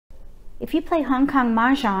If you play Hong Kong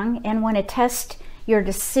Mahjong and want to test your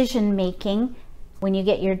decision making when you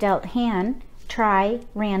get your dealt hand, try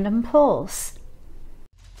random pulls.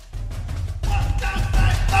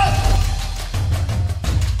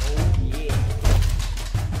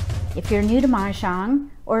 If you're new to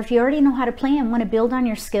Mahjong, or if you already know how to play and want to build on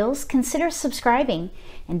your skills, consider subscribing.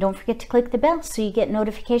 And don't forget to click the bell so you get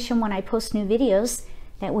notification when I post new videos.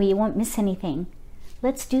 That way you won't miss anything.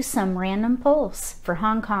 Let's do some random pulls for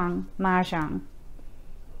Hong Kong Mahjong.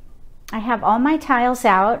 I have all my tiles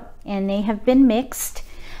out and they have been mixed.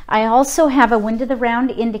 I also have a wind of the round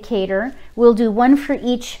indicator. We'll do one for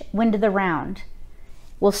each wind of the round.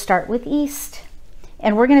 We'll start with east.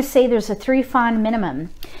 And we're going to say there's a 3 fawn minimum.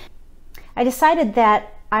 I decided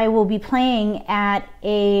that I will be playing at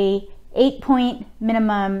a 8-point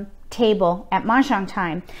minimum table at Mahjong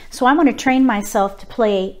time. So I'm going to train myself to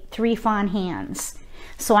play 3 fawn hands.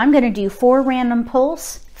 So I'm going to do 4 random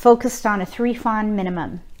pulls focused on a 3 fawn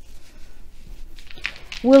minimum.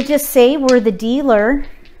 We'll just say we're the dealer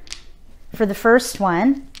for the first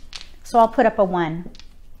one. So I'll put up a 1.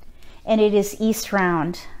 And it is east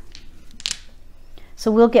round.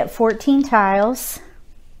 So we'll get 14 tiles.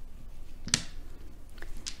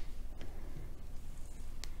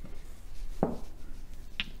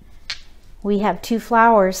 We have 2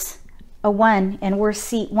 flowers, a 1, and we're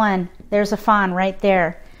seat 1. There's a fawn right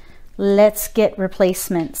there. Let's get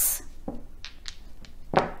replacements.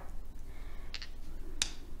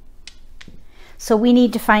 So we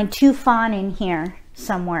need to find 2 fawn in here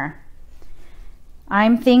somewhere.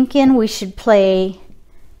 I'm thinking we should play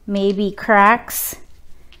maybe cracks.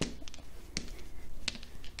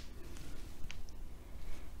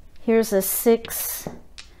 Here's a 6,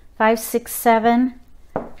 5, 6, 7.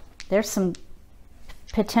 There's some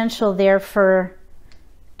potential there for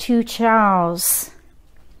 2 chows.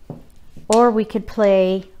 Or we could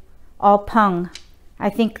play all pung. I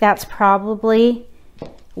think that's probably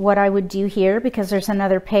what I would do here because there's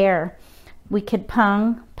another pair. We could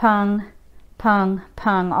pung, pung, pung,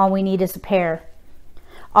 pung. All we need is a pair.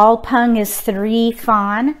 All pung is 3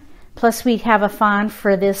 fawn, plus we'd have a fawn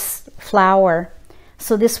for this flower.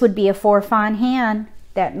 So this would be a 4 fawn hand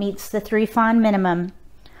that meets the 3 fawn minimum.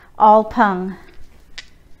 All pung.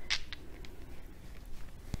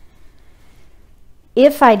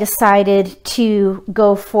 If I decided to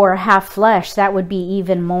go for half flush, that would be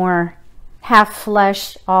even more. Half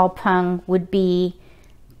flush, all pung would be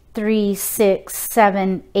 3, 6,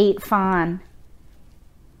 7, 8 fawn.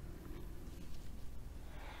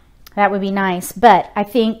 That would be nice, but I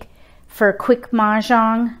think for quick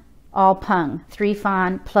mahjong, all pung, 3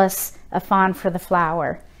 fawn plus a fawn for the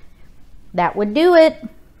flower. That would do it.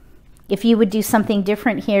 If you would do something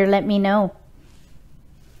different here, let me know.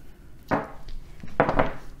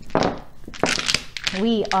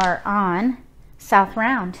 We are on South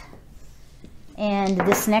Round. And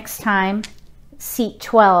this next time, seat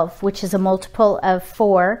 12, which is a multiple of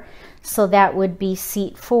 4. So that would be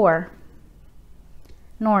seat 4,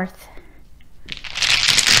 north.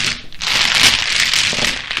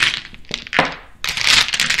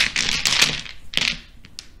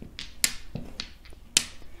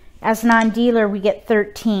 As non-dealer, we get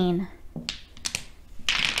 13.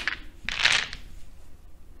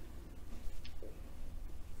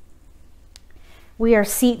 We are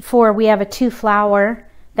seat 4. We have a 2 flower.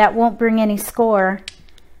 That won't bring any score,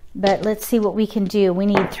 but let's see what we can do. We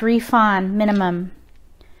need 3 fawn minimum.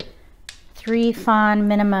 3 fawn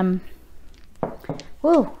minimum.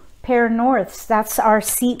 Woo, pair of norths. That's our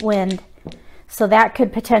seat wind. So that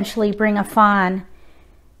could potentially bring a fawn.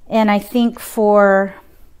 And I think for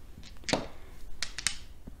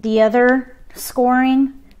the other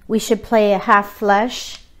scoring, we should play a half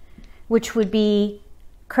flush, which would be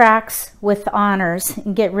cracks with honors,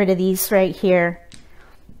 and get rid of these right here.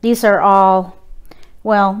 These are all,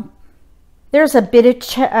 well, there's a bit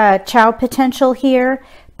of chow potential here,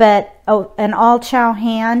 but an all chow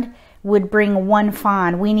hand would bring 1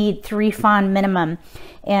 fawn. We need 3 fawn minimum,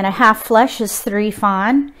 and a half flush is 3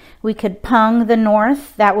 fawn. We could pung the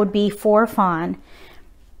north, that would be 4 fawn.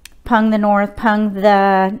 Pung the north, pung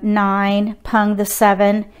the 9, pung the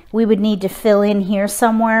 7. We would need to fill in here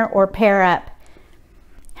somewhere or pair up.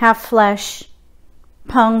 Half flush,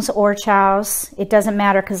 pungs or chows, it doesn't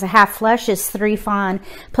matter because a half flush is 3 fawn.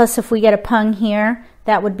 Plus if we get a pung here,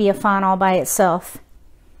 that would be a fawn all by itself.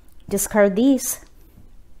 Discard these.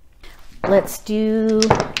 Let's do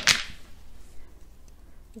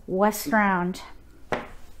west round.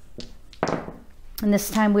 And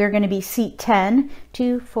this time we're going to be seat 10.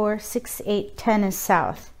 2, 4, 6, 8, 10 is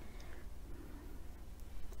south.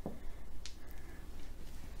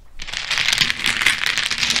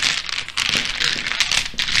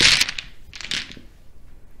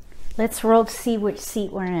 Let's roll to see which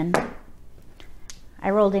seat we're in. I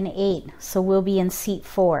rolled an 8, so we'll be in seat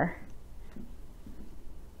 4.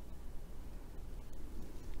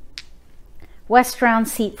 West round,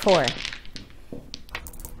 seat 4.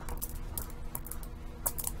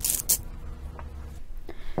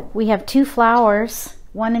 We have 2 flowers,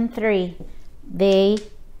 1 and 3. They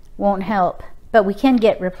won't help, but we can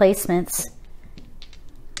get replacements.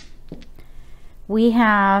 We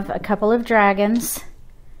have a couple of dragons.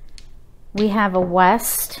 We have a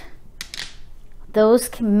west. Those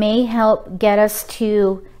may help get us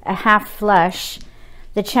to a half flush.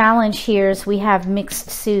 The challenge here is we have mixed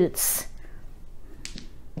suits.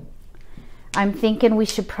 I'm thinking we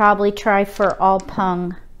should probably try for all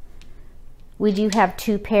pung. We do have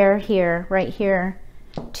 2 pair here, right here,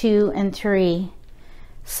 2 and 3.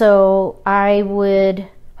 So I would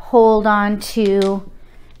hold on to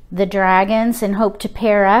the dragons and hope to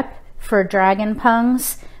pair up for dragon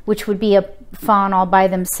pungs, which would be a fawn all by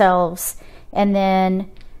themselves. And then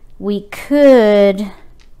we could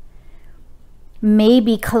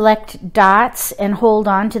maybe collect dots and hold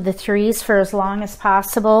on to the 3s for as long as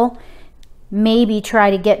possible. Maybe try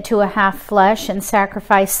to get to a half flush and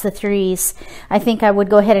sacrifice the 3s. I think I would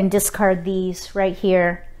go ahead and discard these right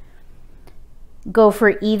here. Go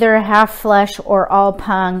for either a half flush or all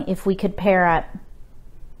pung if we could pair up.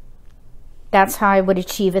 That's how I would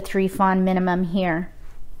achieve a 3 fawn minimum here.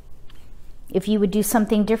 If you would do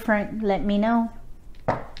something different, let me know.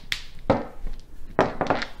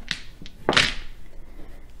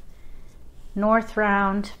 North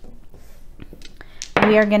round.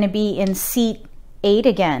 We are going to be in seat 8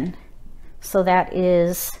 again. So that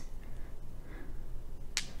is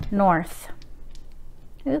north.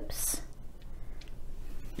 Oops.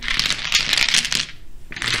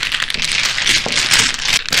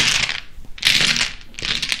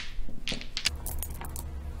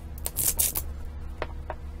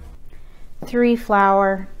 Three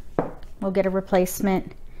flower. We'll get a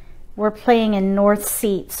replacement. We're playing in north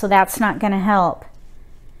seat, so that's not going to help.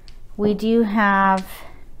 We do have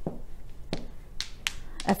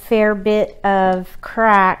a fair bit of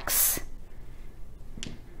cracks.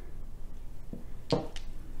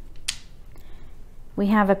 We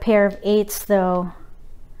have a pair of 8s though.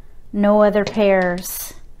 No other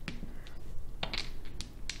pairs.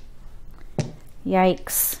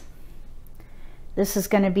 Yikes. This is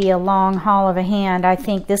going to be a long haul of a hand. I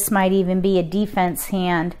think this might even be a defense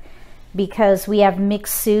hand because we have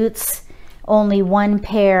mixed suits, only 1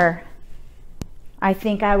 pair. I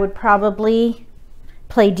think I would probably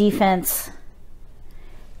play defense.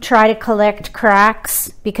 Try to collect cracks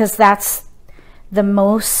because that's the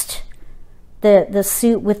most, the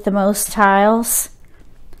suit with the most tiles.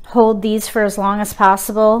 Hold these for as long as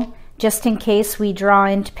possible just in case we draw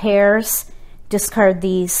into pairs. Discard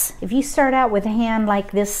these. If you start out with a hand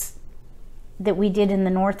like this that we did in the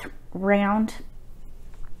north round,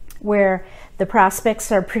 where the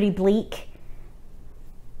prospects are pretty bleak,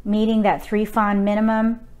 meeting that 3 fawn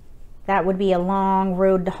minimum, that would be a long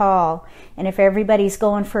road to haul. And if everybody's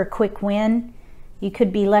going for a quick win, you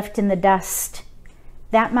could be left in the dust.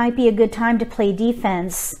 That might be a good time to play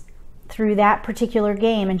defense through that particular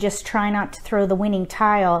game and just try not to throw the winning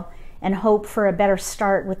tile and hope for a better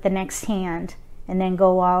start with the next hand and then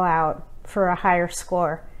go all out for a higher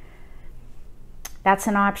score. That's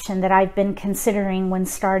an option that I've been considering when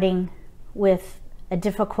starting with a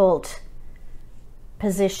difficult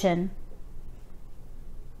position.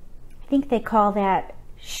 I think they call that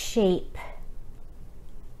shape.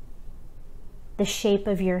 The shape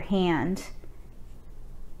of your hand.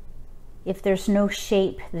 If there's no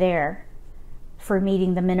shape there for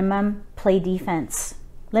meeting the minimum, play defense.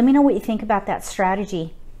 Let me know what you think about that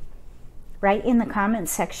strategy. Write in the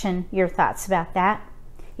comments section your thoughts about that.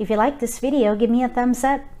 If you like this video, give me a thumbs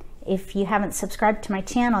up. If you haven't subscribed to my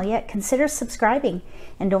channel yet, consider subscribing.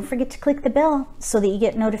 And don't forget to click the bell so that you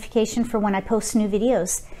get notification for when I post new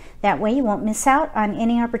videos. That way you won't miss out on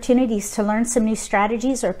any opportunities to learn some new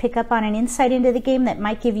strategies or pick up on an insight into the game that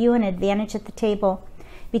might give you an advantage at the table.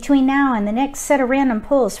 Between now and the next set of random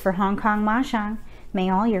pulls for Hong Kong Mahjong, may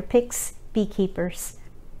all your picks be keepers.